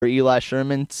For Eli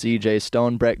Sherman, CJ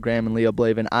Stone, Brett Graham, and Leo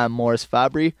Blavin, I'm Morris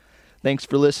Fabry. Thanks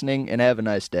for listening, and have a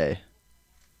nice day.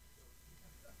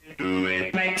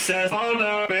 It makes us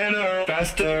harder, better,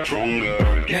 faster, stronger.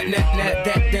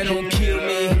 That don't kill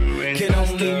me, can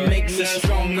only make me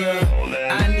stronger.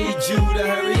 I need you to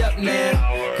hurry up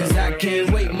now, cause I can't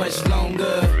wait much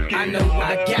longer. I know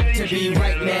I got to be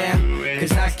right now,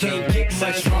 cause I can't get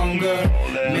much stronger.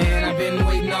 Man, I've been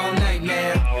waiting all night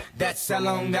now, that's how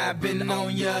long I've been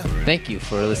on ya. Thank you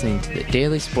for listening to the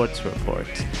Daily Sports Report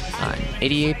on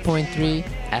 88.3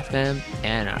 FM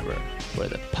Ann Arbor, where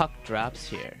the puck drops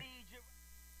here.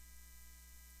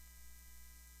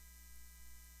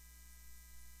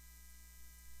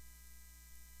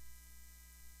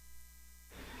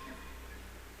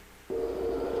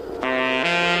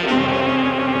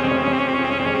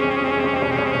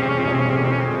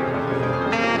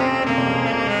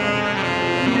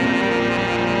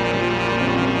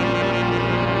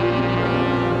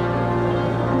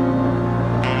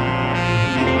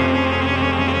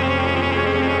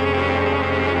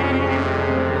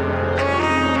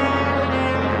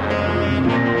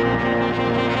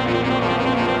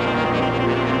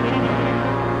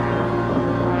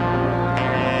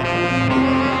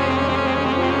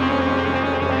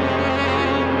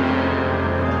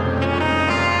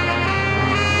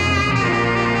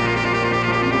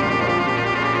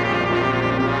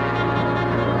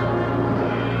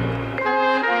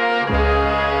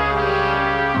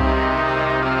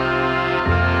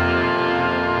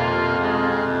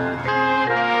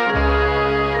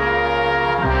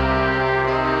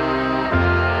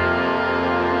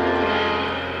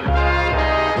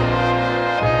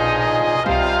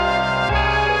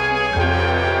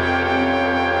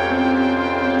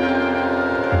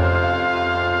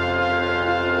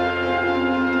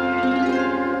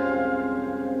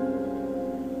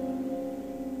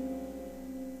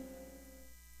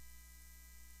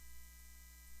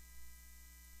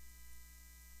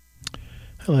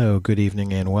 Hello, good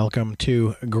evening, and welcome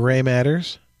to Gray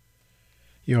Matters,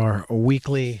 your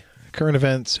weekly current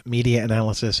events, media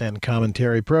analysis, and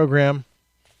commentary program.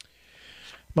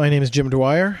 My name is Jim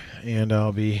Dwyer, and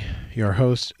I'll be your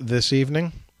host this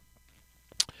evening.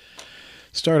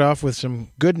 Start off with some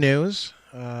good news,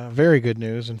 very good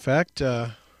news. In fact,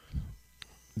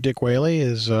 Dick Whaley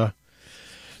is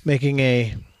making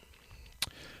a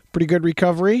pretty good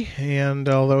recovery, and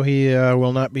although he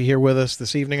will not be here with us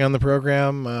this evening on the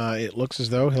program, it looks as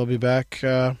though he'll be back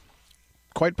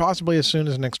quite possibly as soon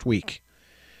as next week.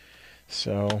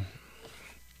 So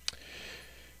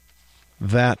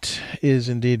that is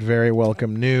indeed very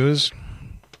welcome news.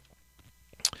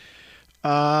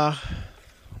 Lots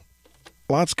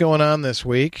going on this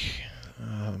week.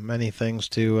 Many things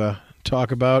to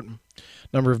talk about.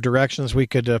 Number of directions we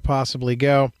could possibly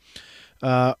go.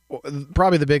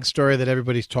 Probably the big story that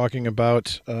everybody's talking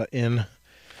about in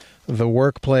the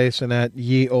workplace and at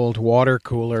ye old water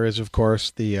cooler is, of course,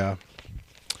 the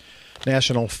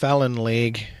National Felon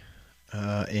League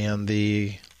and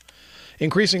the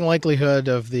increasing likelihood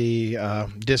of the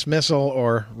dismissal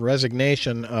or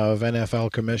resignation of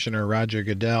NFL Commissioner Roger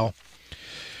Goodell,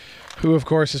 who, of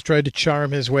course, has tried to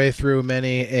charm his way through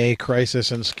many a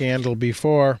crisis and scandal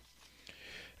before.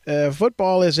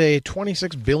 Football is a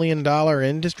 $26 billion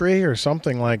industry or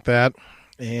something like that,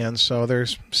 and so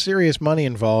there's serious money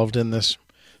involved in this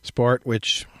sport,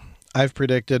 which I've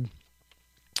predicted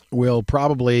will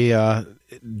probably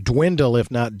dwindle, if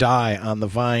not die, on the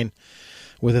vine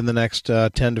within the next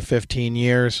 10 to 15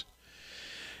 years.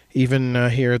 Even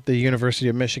here at the University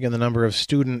of Michigan, the number of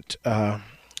student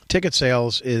ticket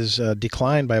sales is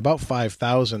declined by about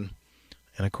 5,000.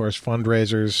 And, of course,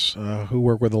 fundraisers who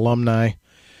work with alumni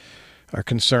are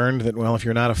concerned that, well, if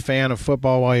you're not a fan of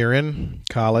football while you're in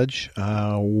college,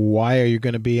 why are you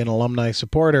going to be an alumni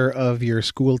supporter of your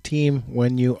school team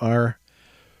when you are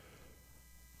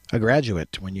a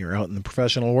graduate, when you're out in the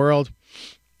professional world?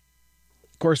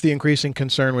 Of course, the increasing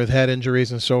concern with head injuries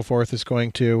and so forth is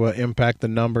going to impact the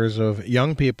numbers of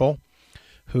young people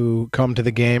who come to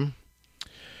the game.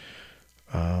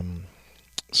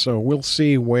 So we'll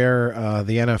see where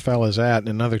the NFL is at in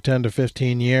another 10 to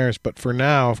 15 years. But for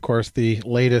now, of course, the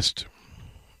latest,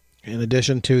 in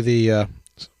addition to the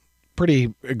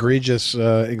pretty egregious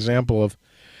example of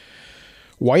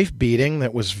wife beating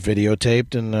that was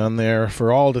videotaped and on there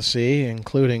for all to see,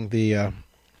 including the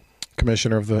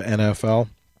commissioner of the NFL,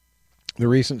 the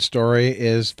recent story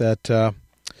is that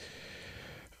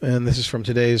and this is from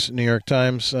today's New York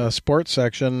Times sports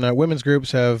section. Women's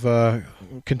groups have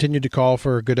continued to call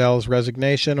for Goodell's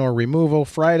resignation or removal.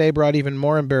 Friday brought even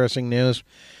more embarrassing news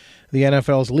The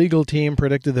NFL's legal team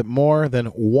predicted that more than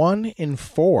 1 in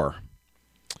 4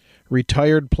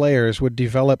 retired players would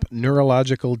develop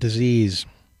neurological disease.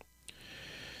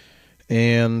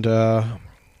 And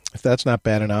if that's not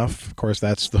bad enough, of course,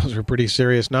 those are pretty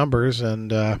serious numbers.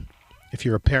 And if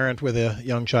you're a parent with a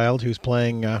young child who's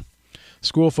playing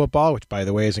school football, which, by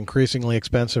the way, is increasingly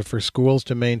expensive for schools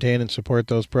to maintain and support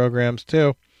those programs,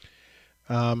 too,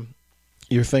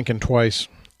 you're thinking twice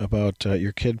about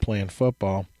your kid playing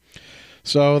football.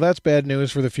 So that's bad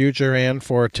news for the future and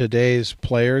for today's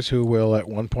players who will at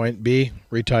one point be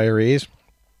retirees.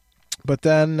 But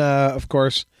then, of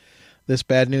course, this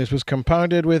bad news was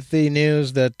compounded with the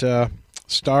news that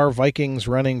star Vikings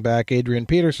running back Adrian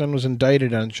Peterson was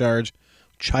indicted on charge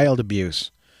of child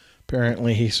abuse.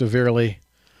 Apparently, he severely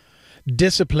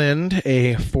disciplined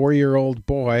a 4-year-old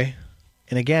boy.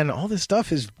 And again, all this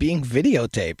stuff is being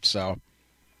videotaped, so,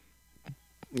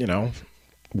 you know,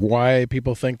 why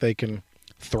people think they can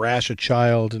thrash a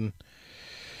child and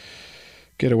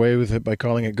get away with it by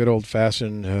calling it good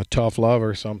old-fashioned tough love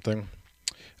or something.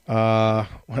 Well,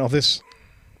 this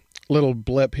little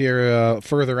blip here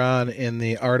further on in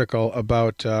the article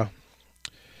about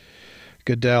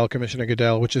Goodell, Commissioner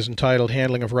Goodell, which is entitled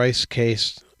Handling of Rice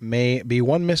Case May Be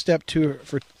One Misstep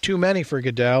for Too Many for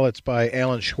Goodell. It's by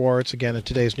Alan Schwartz, again in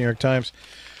today's New York Times.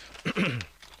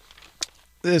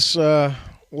 This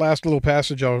last little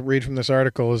passage I'll read from this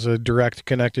article is a direct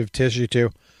connective tissue to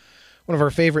one of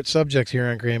our favorite subjects here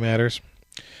on Gray Matters.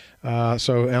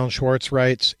 So Alan Schwartz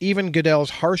writes, even Goodell's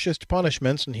harshest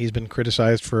punishments, and he's been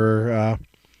criticized for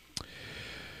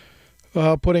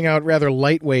putting out rather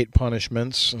lightweight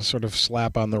punishments, sort of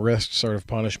slap on the wrist sort of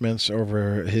punishments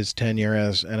over his tenure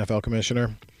as NFL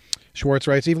commissioner. Schwartz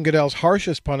writes, even Goodell's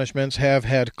harshest punishments have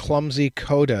had clumsy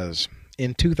codas.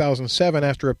 In 2007,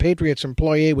 after a Patriots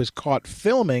employee was caught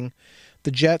filming the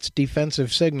Jets'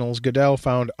 defensive signals, Goodell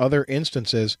found other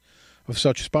instances of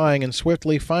such spying and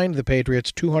swiftly fined the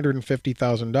Patriots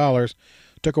 $250,000,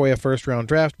 took away a first-round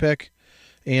draft pick,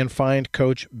 and fined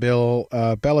coach Bill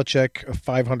Belichick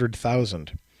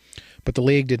 $500,000. But the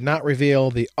league did not reveal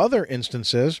the other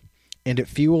instances, and it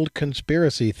fueled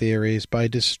conspiracy theories by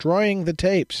destroying the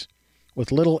tapes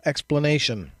with little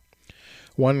explanation.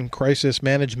 One crisis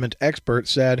management expert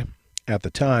said, at the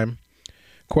time,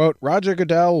 quote, Roger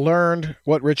Goodell learned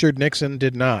what Richard Nixon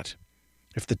did not.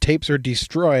 If the tapes are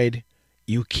destroyed,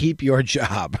 you keep your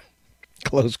job.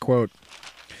 Close quote.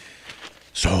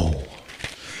 So,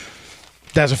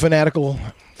 as a fanatical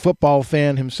football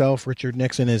fan himself, Richard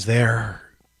Nixon is there,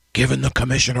 giving the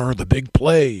commissioner the big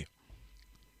play.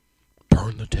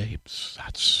 Burn the tapes.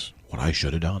 That's what I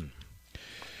should have done.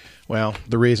 Well,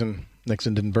 the reason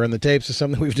Nixon didn't burn the tapes is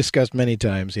something we've discussed many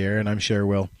times here, and I'm sure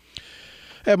we'll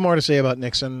have more to say about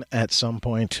Nixon at some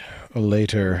point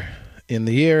later in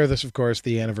the year. This, of course,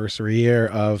 the anniversary year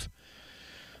of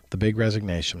the big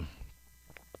resignation.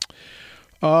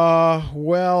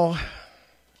 Well,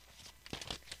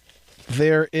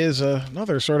 there is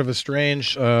another sort of a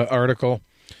strange article,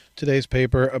 today's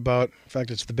paper, about, in fact,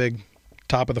 it's the big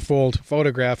top-of-the-fold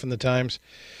photograph in the Times.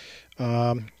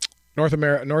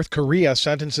 North Korea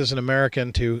sentences an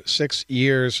American to 6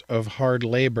 years of hard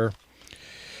labor.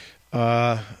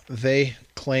 They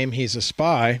claim he's a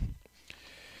spy,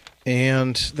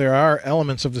 and there are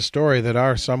elements of the story that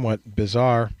are somewhat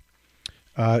bizarre.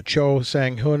 Cho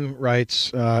Sang-hun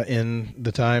writes in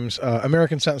the Times,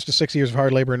 American sentenced to 6 years of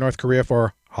hard labor in North Korea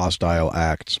for hostile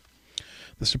acts.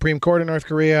 The Supreme Court in North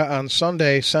Korea on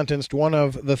Sunday sentenced one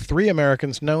of the 3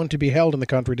 Americans known to be held in the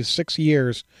country to 6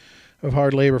 years of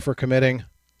hard labor for committing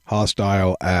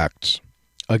hostile acts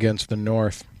against the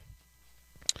North.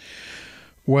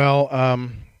 Well,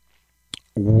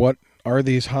 what are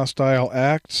these hostile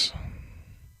acts?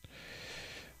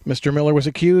 Mr. Miller was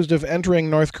accused of entering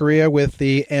North Korea with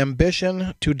the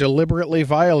ambition to deliberately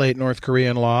violate North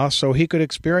Korean law so he could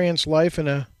experience life in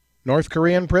a North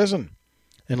Korean prison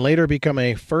and later become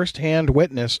a first-hand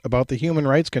witness about the human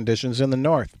rights conditions in the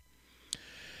North.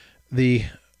 The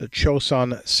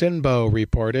Chosun Sinbo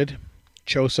reported.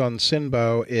 Chosun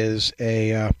Sinbo is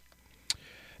a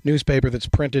newspaper that's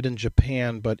printed in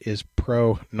Japan but is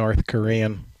pro-North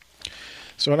Korean.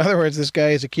 So in other words, this guy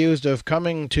is accused of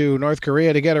coming to North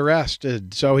Korea to get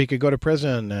arrested so he could go to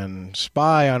prison and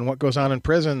spy on what goes on in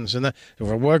prisons. And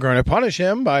we're going to punish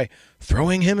him by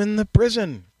throwing him in the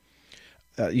prison.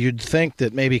 You'd think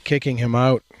that maybe kicking him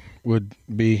out would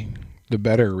be the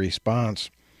better response.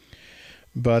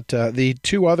 But the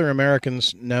 2 other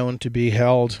Americans known to be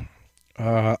held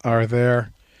are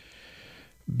there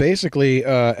basically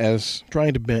as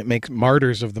trying to make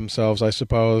martyrs of themselves, I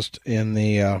suppose, in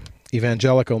the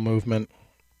evangelical movement.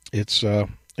 It's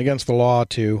against the law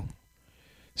to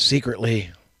secretly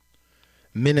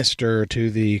minister to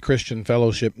the Christian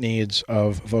fellowship needs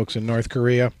of folks in North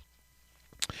Korea.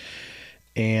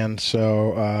 And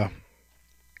so a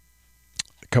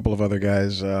couple of other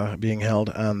guys being held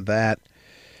on that.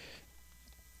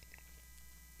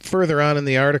 Further on in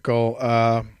the article,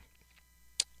 of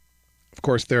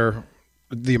course,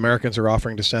 the Americans are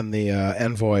offering to send the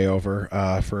envoy over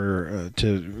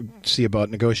to see about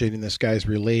negotiating this guy's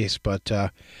release, but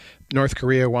North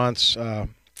Korea wants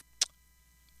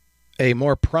a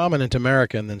more prominent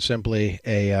American than simply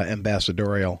a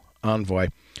ambassadorial envoy.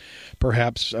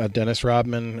 Perhaps Dennis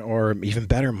Rodman, or even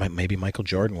better, maybe Michael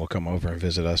Jordan will come over and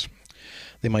visit us.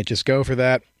 They might just go for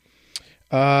that.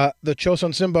 The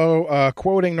Chosun Sinbo,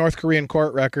 quoting North Korean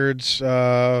court records,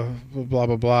 blah,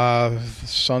 blah, blah,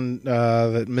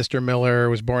 that Mr. Miller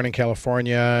was born in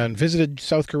California and visited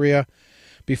South Korea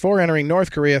before entering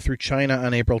North Korea through China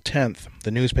on April 10th.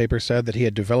 The newspaper said that he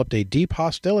had developed a deep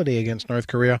hostility against North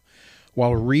Korea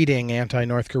while reading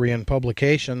anti-North Korean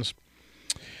publications.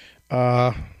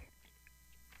 During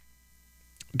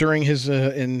his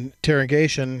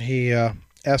interrogation, he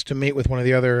asked to meet with one of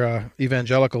the other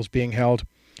evangelicals being held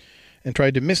and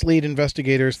tried to mislead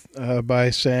investigators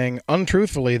by saying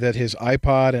untruthfully that his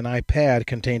iPod and iPad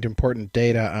contained important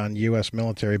data on U.S.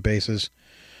 military bases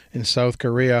in South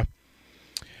Korea.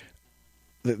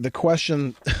 The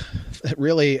question that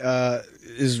really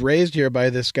is raised here by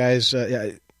this guy's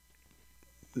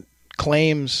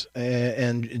claims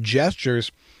and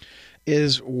gestures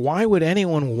is, why would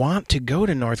anyone want to go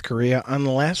to North Korea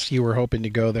unless you were hoping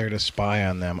to go there to spy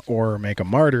on them or make a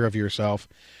martyr of yourself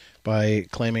by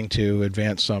claiming to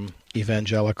advance some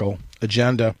evangelical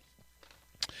agenda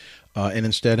and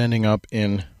instead ending up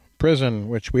in prison,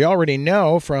 which we already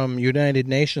know from United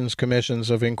Nations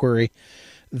commissions of inquiry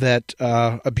that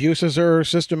abuses are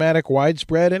systematic,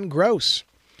 widespread, and gross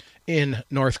in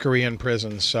North Korean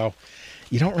prisons. So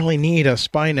you don't really need a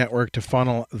spy network to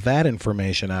funnel that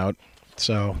information out.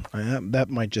 So that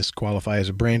might just qualify as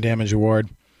a brain damage award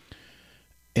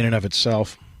in and of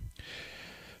itself.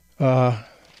 Good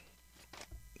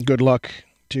luck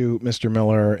to Mr.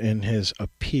 Miller in his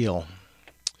appeal,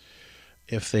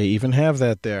 if they even have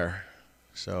that there.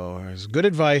 So there's good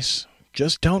advice.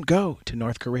 Just don't go to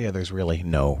North Korea. There's really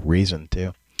no reason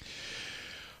to.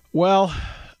 Well,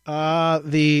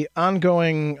 the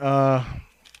ongoing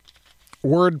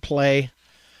wordplay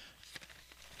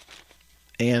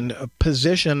and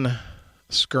position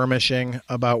skirmishing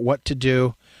about what to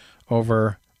do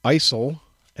over ISIL,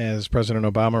 as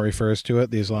President Obama refers to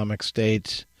it, the Islamic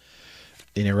State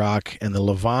in Iraq, and the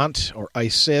Levant, or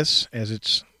ISIS, as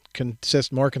it's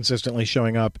more consistently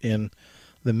showing up in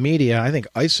the media. I think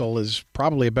ISIL is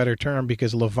probably a better term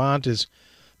because Levant is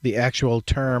the actual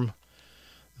term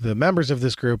the members of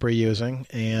this group are using,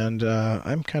 and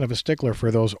I'm kind of a stickler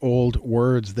for those old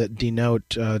words that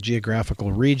denote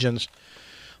geographical regions.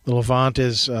 The Levant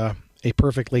is a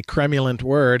perfectly cremulent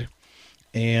word,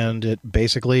 and it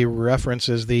basically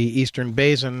references the eastern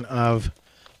basin of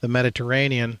the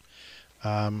Mediterranean.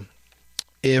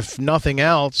 If nothing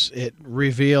else, it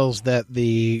reveals that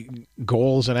the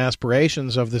goals and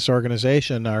aspirations of this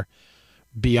organization are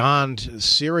beyond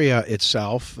Syria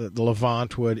itself. The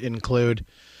Levant would include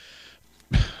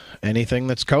anything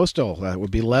that's coastal. That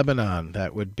would be Lebanon.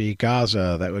 That would be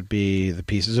Gaza. That would be the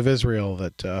pieces of Israel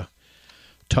that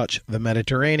touch the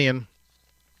Mediterranean.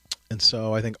 And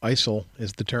so I think ISIL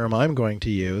is the term I'm going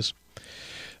to use.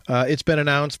 It's been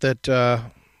announced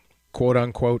that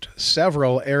quote-unquote,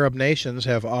 several Arab nations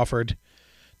have offered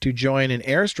to join in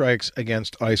airstrikes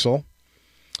against ISIL.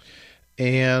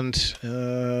 And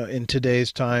in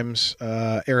today's Times,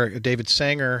 David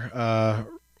Sanger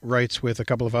writes with a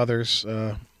couple of others,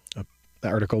 an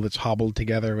article that's hobbled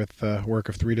together with the work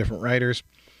of 3 different writers.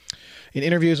 In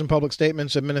interviews and public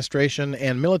statements, administration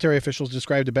and military officials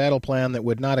described a battle plan that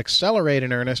would not accelerate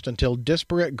in earnest until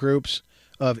disparate groups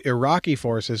of Iraqi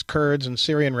forces, Kurds, and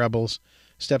Syrian rebels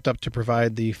stepped up to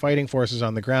provide the fighting forces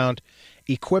on the ground.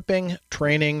 Equipping,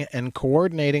 training, and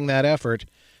coordinating that effort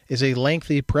is a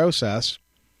lengthy process,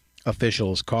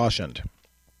 officials cautioned.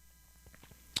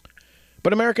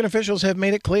 But American officials have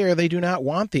made it clear they do not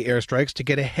want the airstrikes to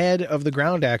get ahead of the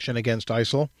ground action against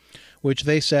ISIL, which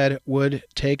they said would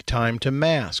take time to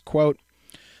mass. Quote,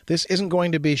 "This isn't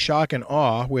going to be shock and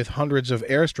awe with hundreds of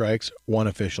airstrikes," one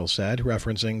official said,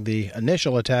 referencing the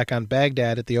initial attack on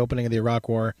Baghdad at the opening of the Iraq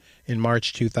War in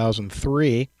March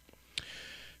 2003.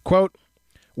 Quote,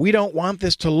 "We don't want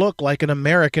this to look like an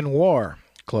American war,"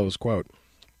 close quote.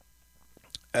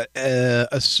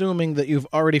 Assuming that you've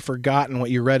already forgotten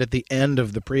what you read at the end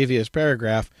of the previous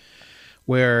paragraph,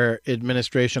 where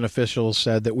administration officials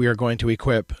said that we are going to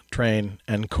equip, train,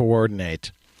 and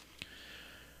coordinate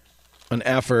an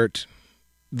effort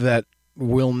that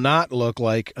will not look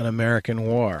like an American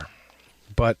war,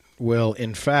 but will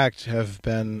in fact have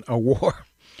been a war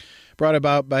brought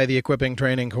about by the equipping,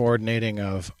 training, coordinating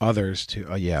of others to,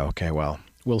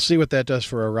 we'll see what that does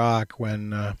for Iraq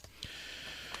when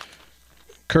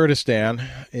Kurdistan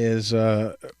is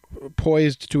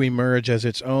poised to emerge as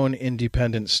its own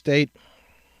independent state.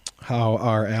 How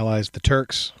our allies, the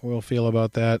Turks, will feel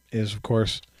about that is, of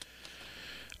course,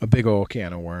 a big old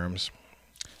can of worms.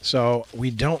 So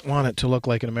we don't want it to look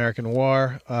like an American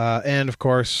war. And, of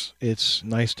course, it's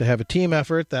nice to have a team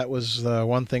effort. That was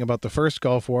one thing about the first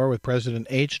Gulf War with President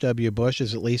H.W. Bush,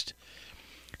 is at least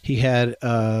he had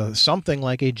something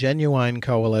like a genuine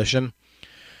coalition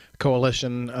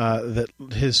that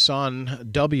his son,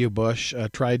 W. Bush,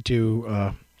 tried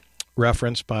to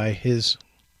reference by his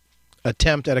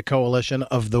attempt at a coalition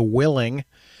of the willing,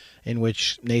 in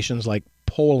which nations like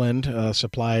Poland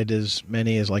supplied as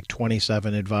many as like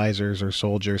 27 advisors or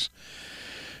soldiers.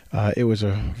 It was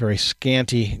a very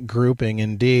scanty grouping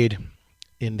indeed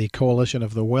in the coalition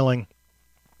of the willing.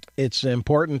 It's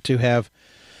important to have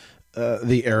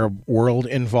the Arab world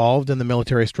involved in the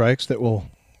military strikes that will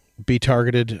be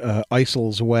targeted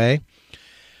ISIL's way.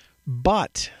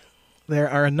 But there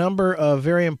are a number of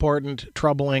very important,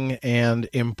 troubling, and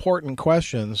important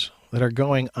questions that are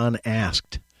going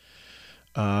unasked,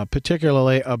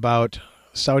 particularly about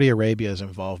Saudi Arabia's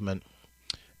involvement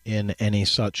in any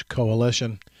such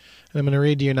coalition. And I'm going to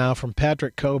read to you now from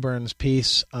Patrick Coburn's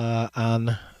piece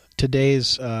on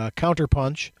today's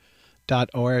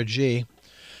counterpunch.org.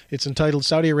 It's entitled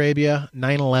Saudi Arabia,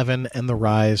 9/11, and the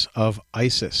Rise of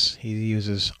ISIS. He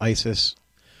uses ISIS.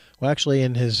 Well, actually,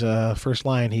 in his first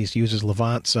line, he uses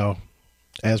Levant, so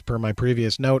as per my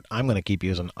previous note, I'm going to keep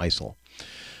using ISIL.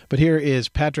 But here is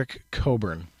Patrick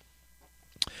Coburn.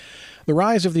 The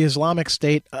rise of the Islamic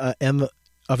State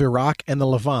of Iraq and the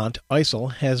Levant,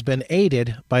 ISIL, has been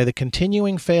aided by the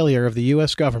continuing failure of the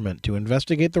U.S. government to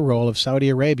investigate the role of Saudi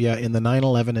Arabia in the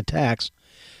 9/11 attacks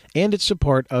and its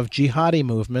support of jihadi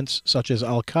movements such as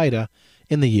Al-Qaeda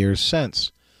in the years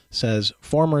since, says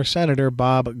former Senator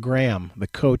Bob Graham, the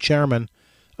co-chairman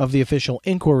of the official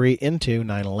inquiry into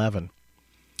 9/11,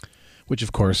 which,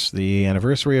 of course, the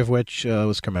anniversary of which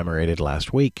was commemorated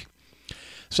last week.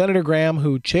 Senator Graham,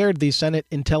 who chaired the Senate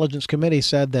Intelligence Committee,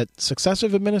 said that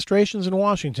successive administrations in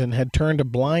Washington had turned a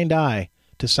blind eye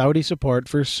to Saudi support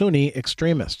for Sunni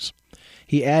extremists.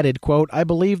 He added, quote, I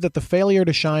believe that the failure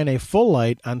to shine a full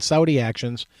light on Saudi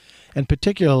actions, and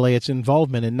particularly its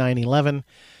involvement in 9/11,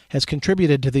 has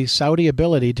contributed to the Saudi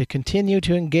ability to continue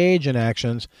to engage in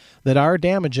actions that are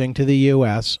damaging to the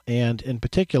U.S. and, in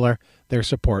particular, their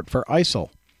support for ISIL.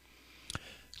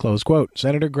 Close quote.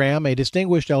 Senator Graham, a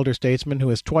distinguished elder statesman who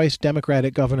was twice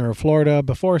Democratic governor of Florida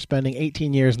before spending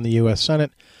 18 years in the U.S.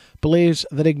 Senate, believes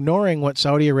that ignoring what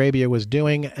Saudi Arabia was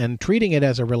doing and treating it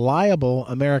as a reliable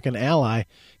American ally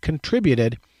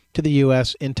contributed to the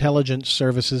U.S. intelligence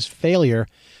service's failure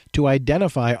to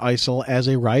identify ISIL as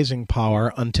a rising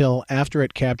power until after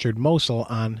it captured Mosul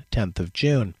on 10th of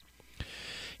June.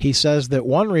 He says that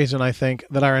one reason I think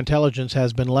that our intelligence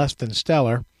has been less than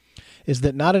stellar is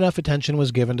that not enough attention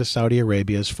was given to Saudi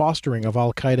Arabia's fostering of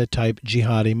al-Qaeda-type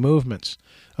jihadi movements,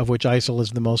 of which ISIL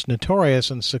is the most notorious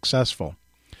and successful.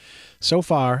 So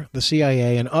far, the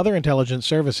CIA and other intelligence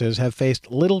services have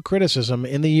faced little criticism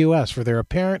in the U.S. for their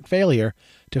apparent failure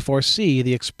to foresee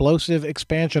the explosive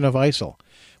expansion of ISIL,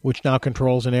 which now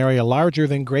controls an area larger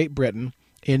than Great Britain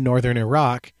in northern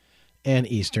Iraq and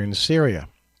eastern Syria.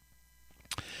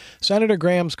 Senator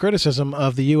Graham's criticism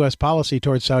of the U.S. policy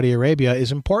towards Saudi Arabia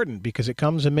is important because it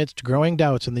comes amidst growing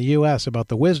doubts in the U.S. about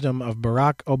the wisdom of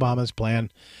President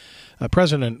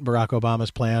Barack Obama's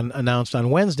plan announced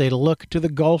on Wednesday to look to the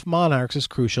Gulf monarchs as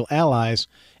crucial allies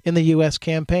in the U.S.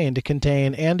 campaign to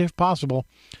contain and, if possible,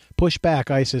 push back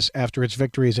ISIS after its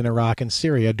victories in Iraq and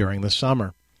Syria during the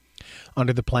summer.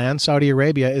 Under the plan, Saudi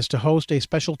Arabia is to host a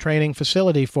special training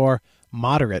facility for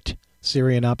moderate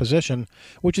Syrian opposition,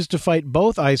 which is to fight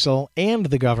both ISIL and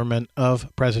the government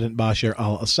of President Bashar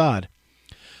al-Assad.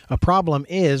 A problem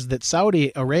is that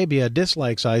Saudi Arabia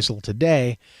dislikes ISIL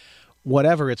today,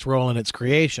 whatever its role in its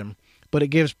creation, but it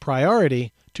gives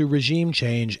priority to regime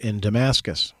change in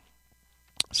Damascus.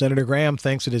 Senator Graham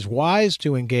thinks it is wise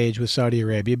to engage with Saudi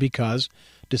Arabia because,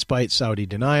 despite Saudi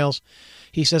denials,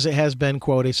 he says it has been,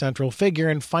 quote, a central figure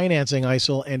in financing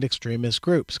ISIL and extremist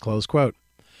groups, close quote.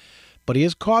 But he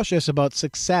is cautious about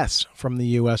success from the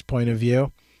U.S. point of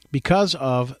view because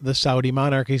of the Saudi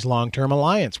monarchy's long-term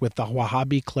alliance with the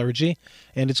Wahhabi clergy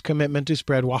and its commitment to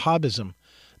spread Wahhabism,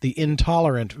 the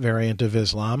intolerant variant of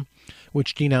Islam,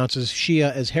 which denounces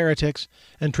Shia as heretics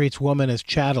and treats women as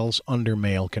chattels under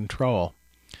male control.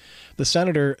 The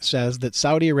senator says that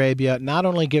Saudi Arabia not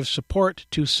only gives support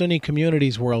to Sunni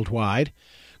communities worldwide,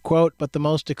 quote, but the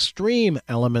most extreme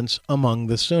elements among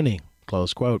the Sunni,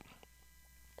 close quote.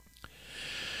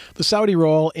 The Saudi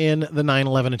role in the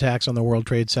 9/11 attacks on the World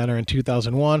Trade Center in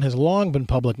 2001 has long been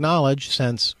public knowledge,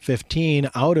 since 15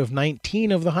 out of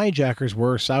 19 of the hijackers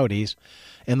were Saudis,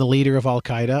 and the leader of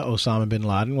al-Qaeda, Osama bin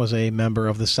Laden, was a member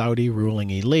of the Saudi ruling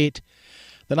elite.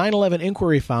 The 9/11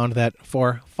 inquiry found that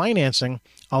for financing,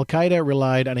 al-Qaeda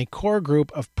relied on a core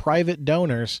group of private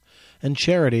donors and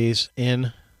charities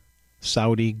in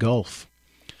Saudi Gulf.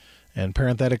 And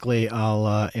parenthetically,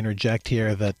 I'll interject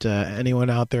here that anyone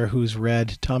out there who's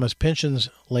read Thomas Pynchon's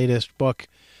latest book,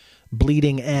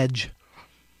 Bleeding Edge,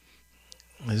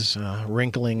 is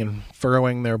wrinkling and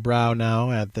furrowing their brow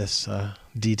now at this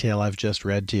detail I've just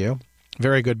read to you.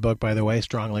 Very good book, by the way.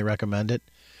 Strongly recommend it.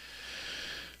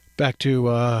 Back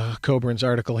to Coburn's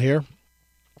article here.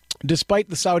 Despite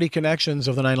the Saudi connections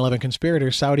of the 9/11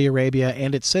 conspirators, Saudi Arabia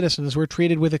and its citizens were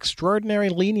treated with extraordinary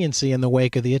leniency in the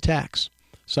wake of the attacks.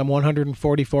 Some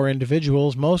 144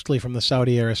 individuals, mostly from the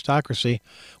Saudi aristocracy,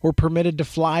 were permitted to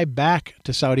fly back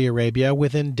to Saudi Arabia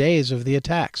within days of the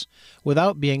attacks,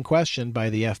 without being questioned by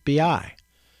the FBI.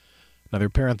 Another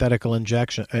parenthetical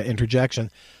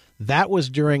interjection. That was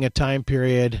during a time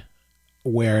period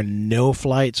where no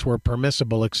flights were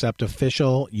permissible except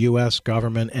official U.S.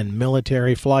 government and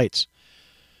military flights.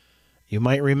 You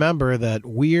might remember that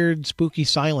weird, spooky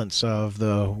silence of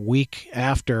the week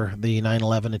after the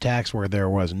 9/11 attacks where there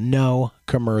was no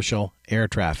commercial air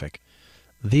traffic.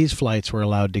 These flights were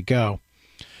allowed to go.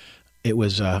 It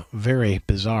was a very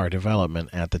bizarre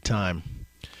development at the time.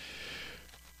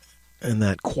 And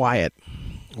that quiet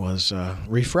was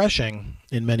refreshing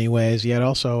in many ways, yet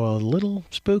also a little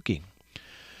spooky.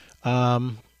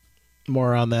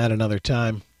 More on that another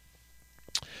time.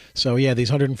 So, yeah, these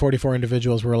 144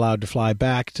 individuals were allowed to fly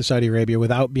back to Saudi Arabia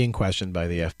without being questioned by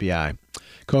the FBI.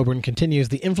 Coburn continues,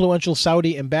 the influential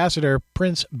Saudi ambassador,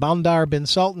 Prince Bandar bin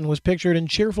Sultan, was pictured in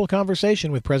cheerful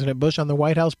conversation with President Bush on the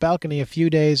White House balcony a few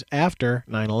days after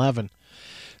 9/11.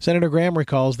 Senator Graham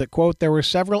recalls that, quote, there were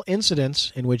several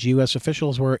incidents in which U.S.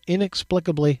 officials were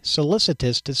inexplicably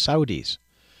solicitous to Saudis,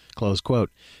 close quote.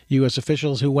 U.S.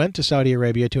 officials who went to Saudi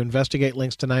Arabia to investigate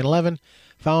links to 9/11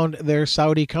 found their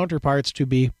Saudi counterparts to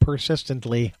be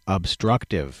persistently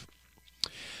obstructive.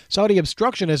 Saudi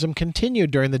obstructionism continued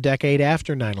during the decade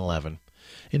after 9/11.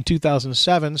 In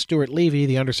 2007, Stuart Levy,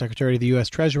 the Undersecretary of the U.S.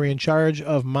 Treasury in charge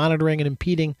of monitoring and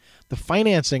impeding the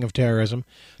financing of terrorism,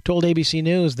 told ABC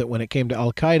News that when it came to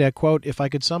al-Qaeda, quote, if I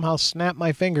could somehow snap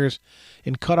my fingers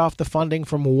and cut off the funding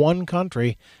from one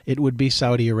country, it would be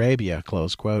Saudi Arabia,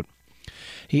 close quote.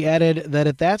 He added that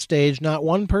at that stage, not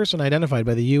one person identified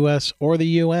by the U.S. or the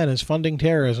UN as funding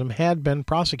terrorism had been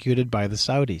prosecuted by the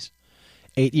Saudis.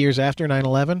 8 years after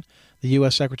 9/11, the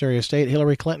U.S. Secretary of State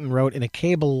Hillary Clinton wrote in a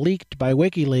cable leaked by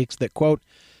WikiLeaks that, quote,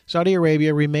 Saudi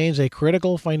Arabia remains a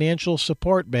critical financial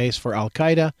support base for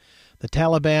al-Qaeda, the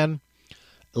Taliban,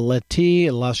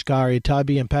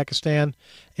 Lashkar-e-Taiba in Pakistan,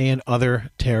 and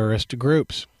other terrorist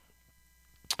groups.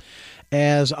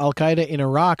 As al-Qaeda in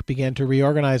Iraq began to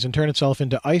reorganize and turn itself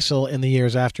into ISIL in the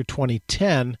years after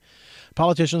 2010,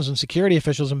 politicians and security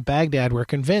officials in Baghdad were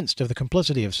convinced of the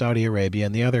complicity of Saudi Arabia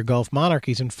and the other Gulf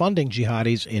monarchies in funding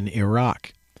jihadis in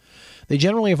Iraq. They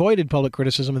generally avoided public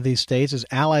criticism of these states as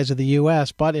allies of the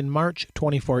U.S., but in March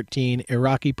 2014,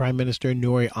 Iraqi Prime Minister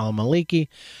Nouri al-Maliki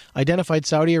identified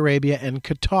Saudi Arabia and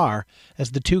Qatar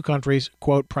as the two countries,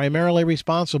 quote, primarily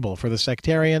responsible for the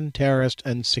sectarian, terrorist,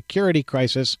 and security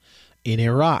crisis in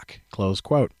Iraq, close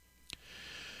quote.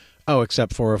 Oh,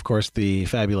 except for, of course, the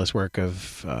fabulous work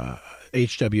of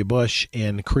H.W. Bush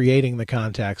in creating the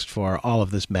context for all of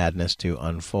this madness to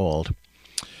unfold.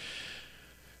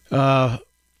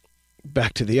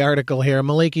 Back to the article here.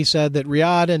 Maliki said that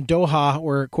Riyadh and Doha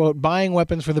were, quote, buying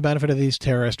weapons for the benefit of these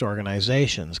terrorist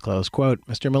organizations, close quote.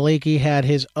 Mr. Maliki had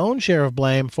his own share of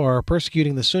blame for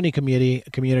persecuting the Sunni community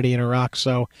in Iraq,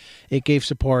 so it gave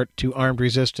support to armed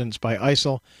resistance by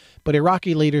ISIL. But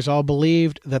Iraqi leaders all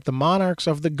believed that the monarchs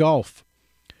of the Gulf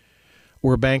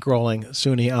were bankrolling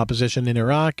Sunni opposition in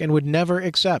Iraq and would never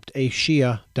accept a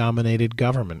Shia-dominated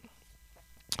government.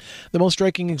 The most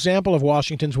striking example of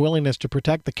Washington's willingness to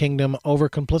protect the kingdom over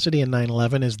complicity in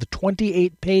 9/11 is the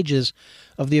 28 pages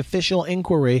of the official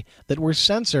inquiry that were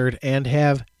censored and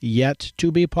have yet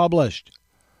to be published.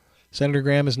 Senator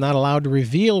Graham is not allowed to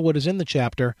reveal what is in the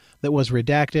chapter that was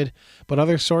redacted, but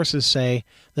other sources say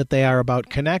that they are about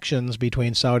connections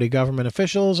between Saudi government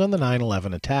officials and the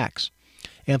 9/11 attacks.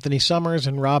 Anthony Summers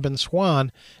and Robin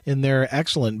Swan, in their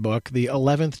excellent book, The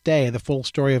 11th Day, The Full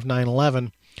Story of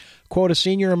 9/11, quote a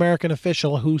senior American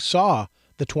official who saw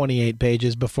the 28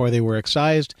 pages before they were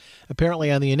excised, apparently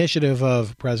on the initiative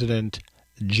of President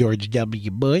George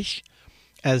W. Bush,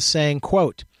 as saying,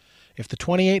 quote, "If the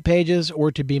 28 pages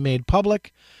were to be made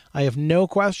public, I have no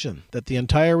question that the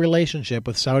entire relationship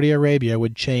with Saudi Arabia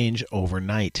would change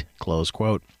overnight," close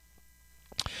quote.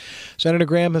 Senator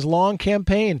Graham has long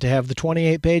campaigned to have the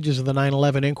 28 pages of the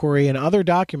 9/11 inquiry and other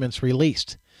documents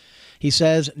released. He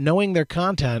says, knowing their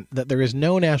content, that there is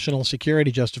no national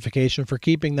security justification for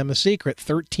keeping them a secret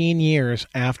 13 years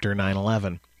after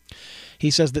 9/11.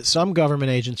 He says that some government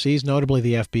agencies, notably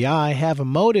the FBI, have a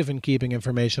motive in keeping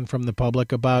information from the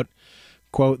public about,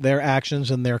 quote, their actions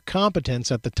and their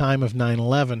competence at the time of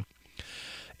 9/11.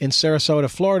 In Sarasota,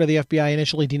 Florida, the FBI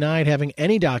initially denied having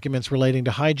any documents relating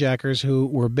to hijackers who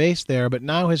were based there, but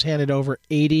now has handed over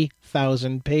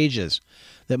 80,000 pages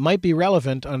that might be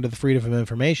relevant under the Freedom of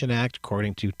Information Act,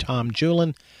 according to Tom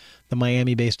Julin, the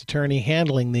Miami-based attorney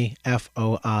handling the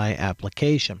FOI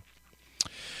application.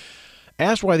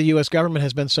 Asked why the U.S. government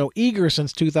has been so eager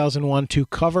since 2001 to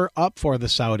cover up for the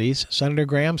Saudis, Senator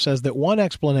Graham says that one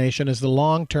explanation is the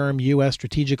long-term U.S.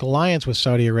 strategic alliance with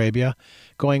Saudi Arabia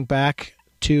going back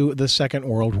to the Second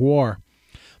World War.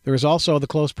 There is also the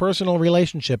close personal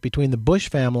relationship between the Bush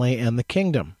family and the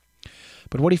kingdom.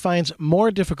 But what he finds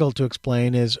more difficult to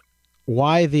explain is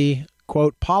why the,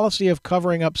 quote, policy of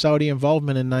covering up Saudi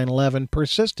involvement in 9/11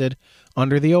 persisted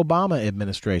under the Obama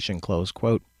administration, close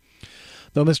quote.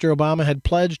 Though Mr. Obama had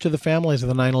pledged to the families of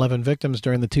the 9/11 victims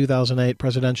during the 2008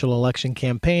 presidential election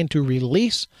campaign to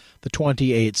release the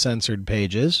 28 censored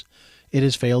pages, it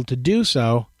has failed to do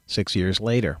so 6 years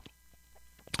later.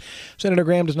 Senator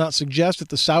Graham does not suggest that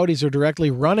the Saudis are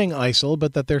directly running ISIL,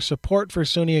 but that their support for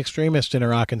Sunni extremists in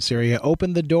Iraq and Syria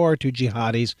opened the door to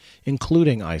jihadis,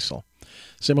 including ISIL.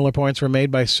 Similar points were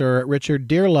made by Sir Richard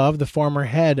Dearlove, the former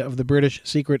head of the British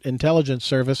Secret Intelligence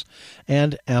Service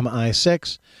and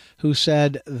MI6, who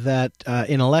said that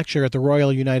in a lecture at the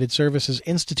Royal United Services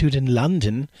Institute in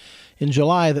London in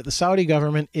July that the Saudi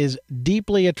government is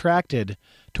deeply attracted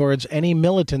towards any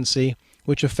militancy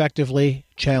which effectively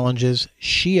challenges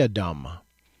Shia'dom,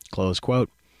 close quote.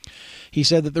 He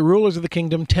said that the rulers of the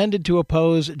kingdom tended to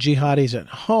oppose jihadis at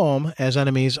home as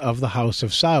enemies of the House of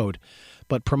Saud,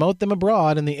 but promote them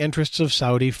abroad in the interests of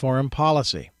Saudi foreign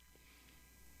policy.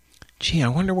 Gee, I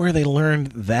wonder where they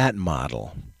learned that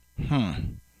model.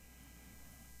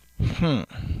 Well,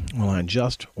 I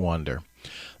just wonder.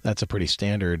 That's a pretty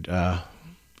standard,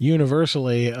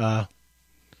 universally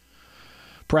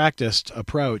practiced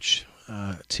approach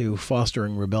to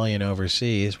fostering rebellion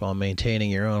overseas while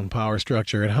maintaining your own power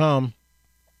structure at home.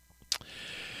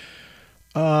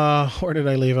 Where did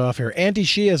I leave off here?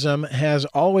 Anti-Shiism has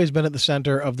always been at the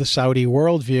center of the Saudi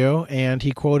worldview, and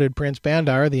he quoted Prince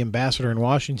Bandar, the ambassador in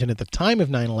Washington at the time of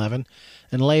 9/11,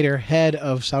 and later head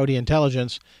of Saudi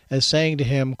intelligence, as saying to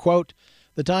him, quote,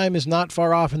 "The time is not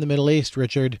far off in the Middle East,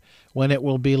 Richard, when it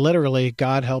will be literally,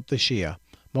 God help the Shia.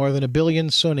 More than 1 billion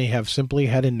Sunni have simply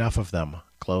had enough of them,"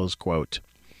 close quote.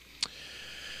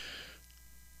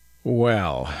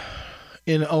 Well,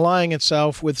 in allying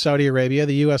itself with Saudi Arabia,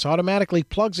 the U.S. automatically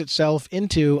plugs itself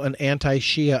into an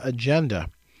anti-Shia agenda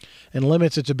and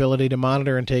limits its ability to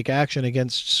monitor and take action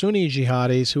against Sunni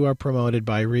jihadis who are promoted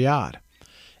by Riyadh.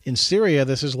 In Syria,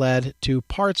 this has led to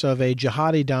parts of a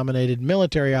jihadi-dominated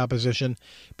military opposition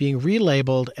being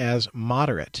relabeled as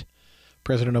moderate.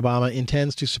 President Obama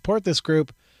intends to support this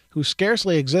group, who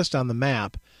scarcely exist on the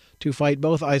map, to fight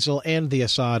both ISIL and the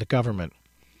Assad government.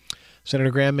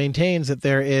 Senator Graham maintains that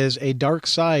there is a dark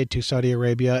side to Saudi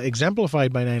Arabia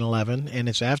exemplified by 9/11 and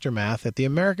its aftermath that the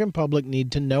American public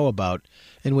need to know about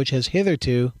and which has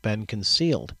hitherto been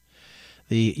concealed.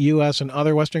 The U.S. and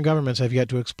other Western governments have yet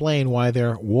to explain why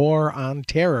their war on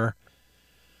terror,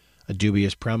 a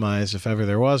dubious premise if ever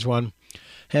there was one,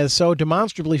 has so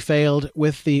demonstrably failed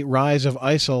with the rise of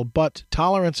ISIL, but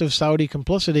tolerance of Saudi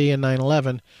complicity in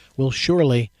 9/11 will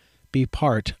surely be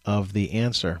part of the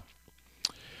answer.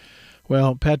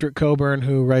 Well, Patrick Coburn,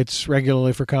 who writes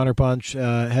regularly for Counterpunch,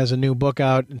 has a new book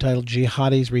out entitled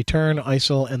Jihadi's Return,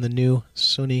 ISIL and the New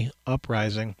Sunni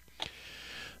Uprising.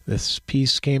 This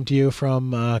piece came to you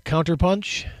from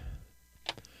Counterpunch.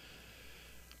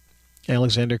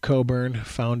 Alexander Coburn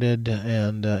founded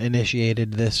and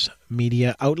initiated this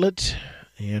media outlet,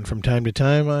 and from time to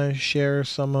time I share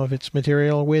some of its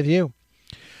material with you.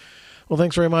 Well,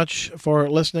 thanks very much for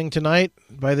listening tonight.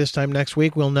 By this time next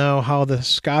week, we'll know how the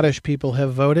Scottish people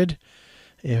have voted.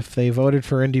 If they voted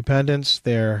for independence,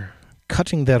 they're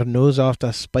cutting their nose off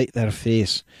to spite their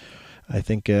face. I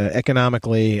think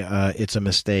economically it's a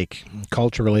mistake.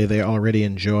 Culturally, they already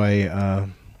enjoy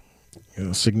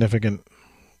significant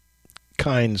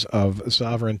kinds of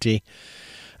sovereignty.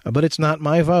 But it's not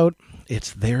my vote.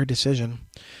 It's their decision.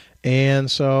 And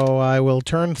so I will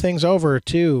turn things over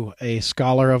to a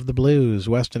scholar of the blues.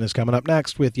 Weston is coming up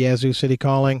next with Yazoo City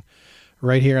Calling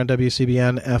right here on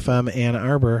WCBN FM Ann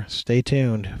Arbor. Stay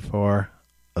tuned for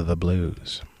the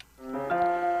blues.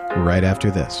 Right after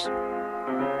this.